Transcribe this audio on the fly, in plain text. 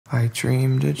I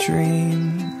dreamed a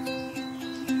dream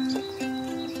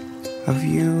of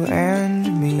you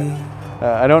and me.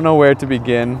 I don't know where to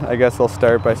begin. I guess I'll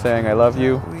start by saying I love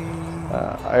you.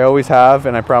 I always have,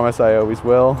 and I promise I always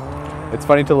will. It's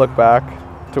funny to look back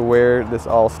to where this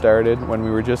all started when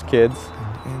we were just kids.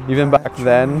 Even back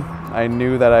then, I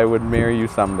knew that I would marry you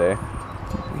someday.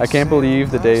 I can't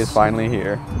believe the day is finally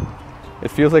here.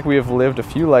 It feels like we have lived a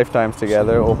few lifetimes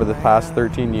together over the past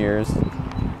 13 years,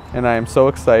 and I am so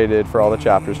excited for all the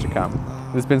chapters to come.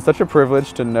 It has been such a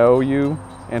privilege to know you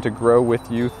and to grow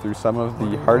with you through some of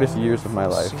the hardest years of my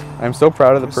life. I am so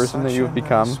proud of the person that you have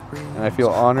become, and I feel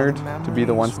honored to be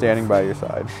the one standing by your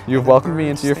side. You have welcomed me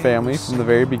into your family from the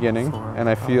very beginning, and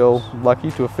I feel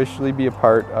lucky to officially be a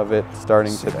part of it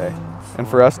starting today, and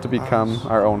for us to become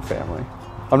our own family.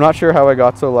 I'm not sure how I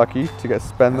got so lucky to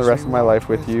spend the rest of my life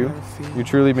with you. You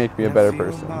truly make me a better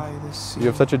person. You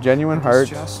have such a genuine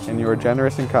heart, and you are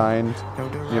generous and kind.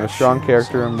 You have a strong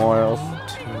character and morals.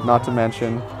 Not to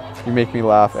mention, you make me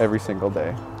laugh every single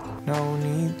day. No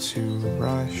need to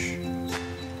rush.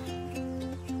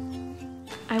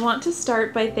 I want to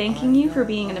start by thanking you for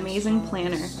being an amazing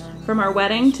planner. From our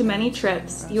wedding to many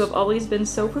trips, you have always been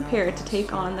so prepared to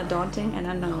take on the daunting and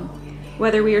unknown.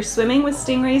 Whether we are swimming with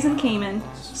stingrays in Cayman,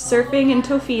 surfing in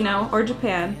Tofino or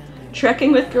Japan,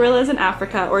 trekking with gorillas in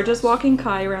Africa, or just walking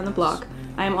Kai around the block,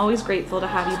 I am always grateful to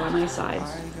have you by my side.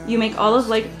 You make all of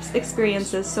life's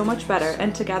experiences so much better,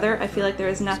 and together I feel like there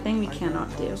is nothing we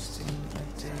cannot do.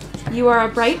 You are a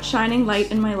bright, shining light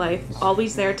in my life,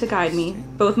 always there to guide me,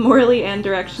 both morally and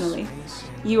directionally.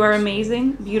 You are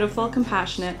amazing, beautiful,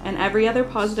 compassionate, and every other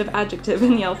positive adjective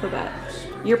in the alphabet.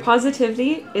 Your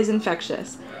positivity is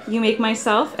infectious. You make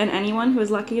myself and anyone who is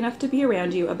lucky enough to be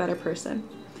around you a better person.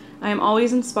 I am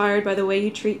always inspired by the way you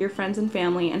treat your friends and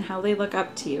family and how they look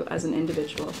up to you as an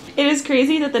individual. It is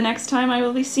crazy that the next time I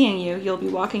will be seeing you, you'll be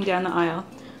walking down the aisle.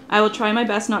 I will try my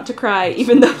best not to cry,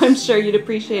 even though I'm sure you'd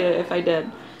appreciate it if I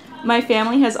did. My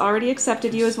family has already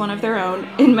accepted you as one of their own,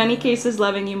 in many cases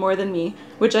loving you more than me,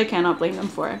 which I cannot blame them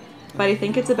for. But I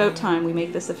think it's about time we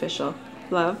make this official.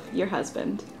 Love, your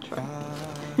husband, Troy.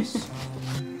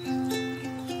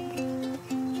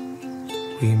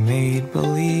 We made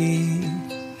believe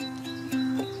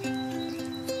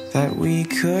that we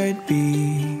could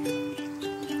be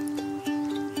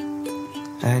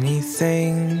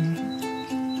anything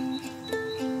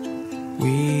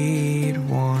we'd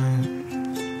want.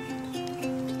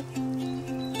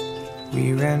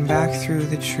 We ran back through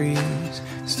the trees,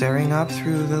 staring up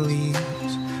through the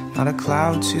leaves, not a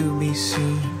cloud to be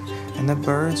seen, and the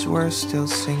birds were still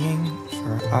singing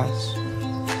for us.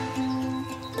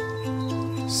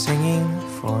 Singing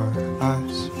for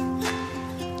us.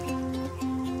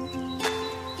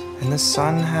 And the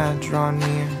sun had drawn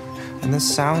near, and the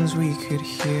sounds we could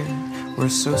hear were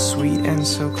so sweet and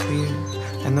so clear,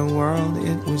 and the world,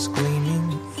 it was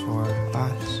gleaming for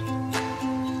us.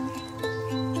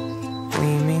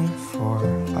 Gleaming for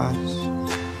us.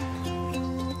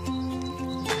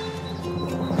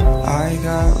 I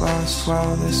got lost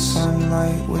while the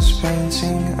sunlight was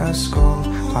painting a skull.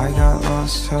 I got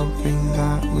lost hoping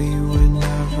that we would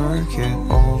never get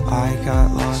old. I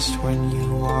got lost when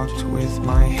you walked with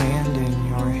my hand in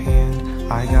your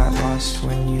hand. I got lost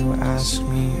when you asked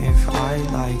me if I'd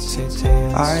like to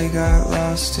dance. I got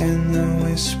lost in the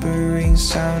whispering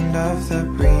sound of the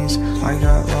breeze. I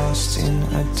got lost in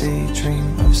a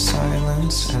daydream of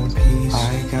silence and peace.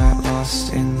 I got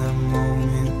lost in the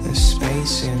moment, the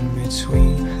space in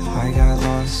between. I got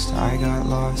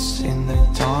lost in the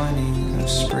dawning of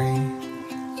spring.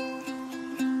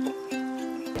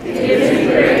 It gives me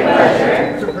great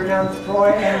pleasure to pronounce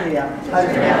Troy and Leah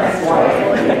husband and wife.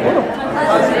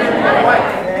 Husband and wife.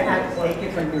 And take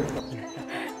it from you.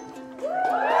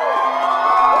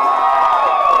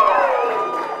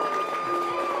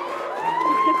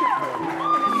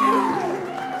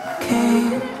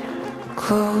 Came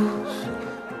close,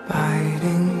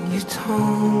 biting your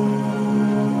tongue.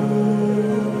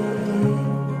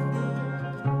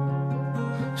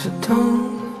 So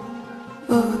don't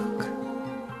look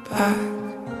back,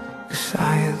 'cause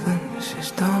silence is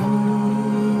dumb.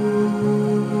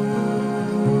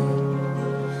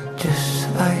 Just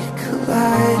like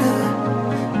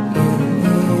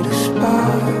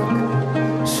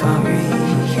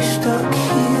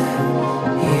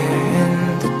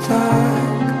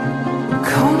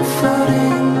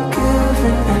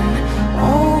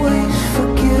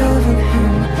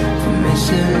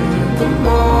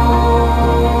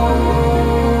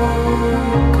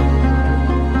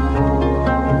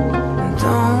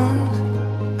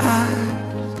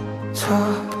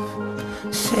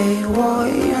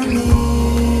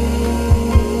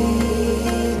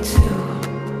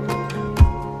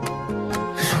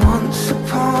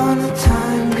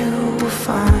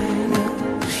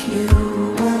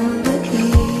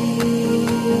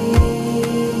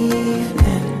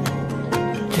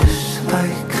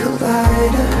like a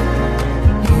lighter.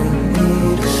 You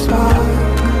need a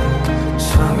spark.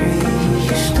 Sorry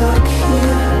you're stuck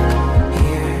here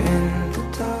in the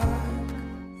dark.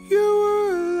 You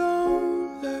were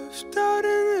alone, left out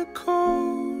in the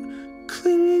cold,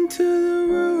 clinging to the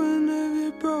ruin of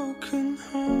your broken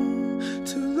home.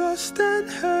 Too lost and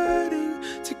hurting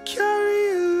to carry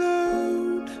a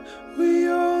load. We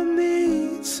all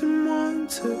need someone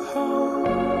to hold.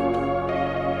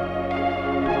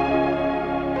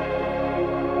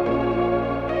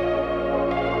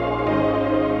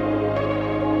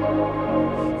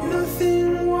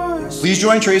 Please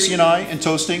join Tracy and I in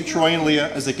toasting Troy and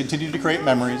Leah as they continue to create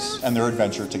memories and their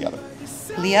adventure together.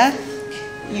 Leah,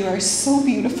 you are so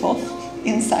beautiful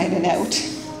inside and out.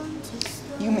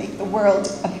 You make the world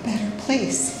a better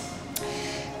place.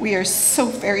 We are so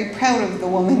very proud of the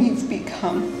woman you've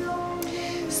become.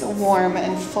 So warm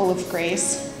and full of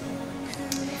grace.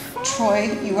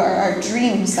 Troy, you are our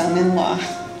dream son-in-law,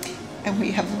 and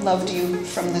we have loved you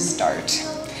from the start.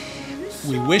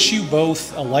 We wish you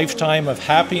both a lifetime of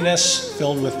happiness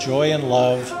filled with joy and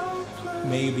love.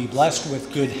 May you be blessed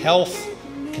with good health,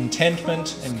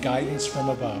 contentment, and guidance from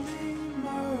above.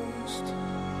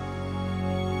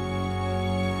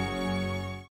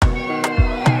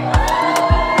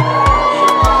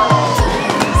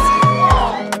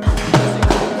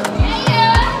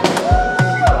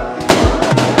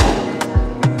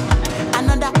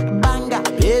 Another banger.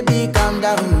 Baby, calm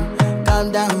down,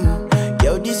 calm down.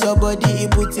 Yo, this your body,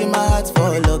 it puts in my heart for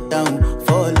lockdown,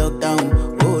 oh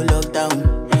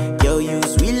lockdown. Yo, you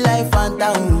sweet life,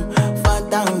 phantom,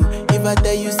 phantom. If I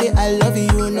tell you say I love you,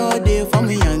 you know they for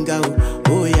me young girl.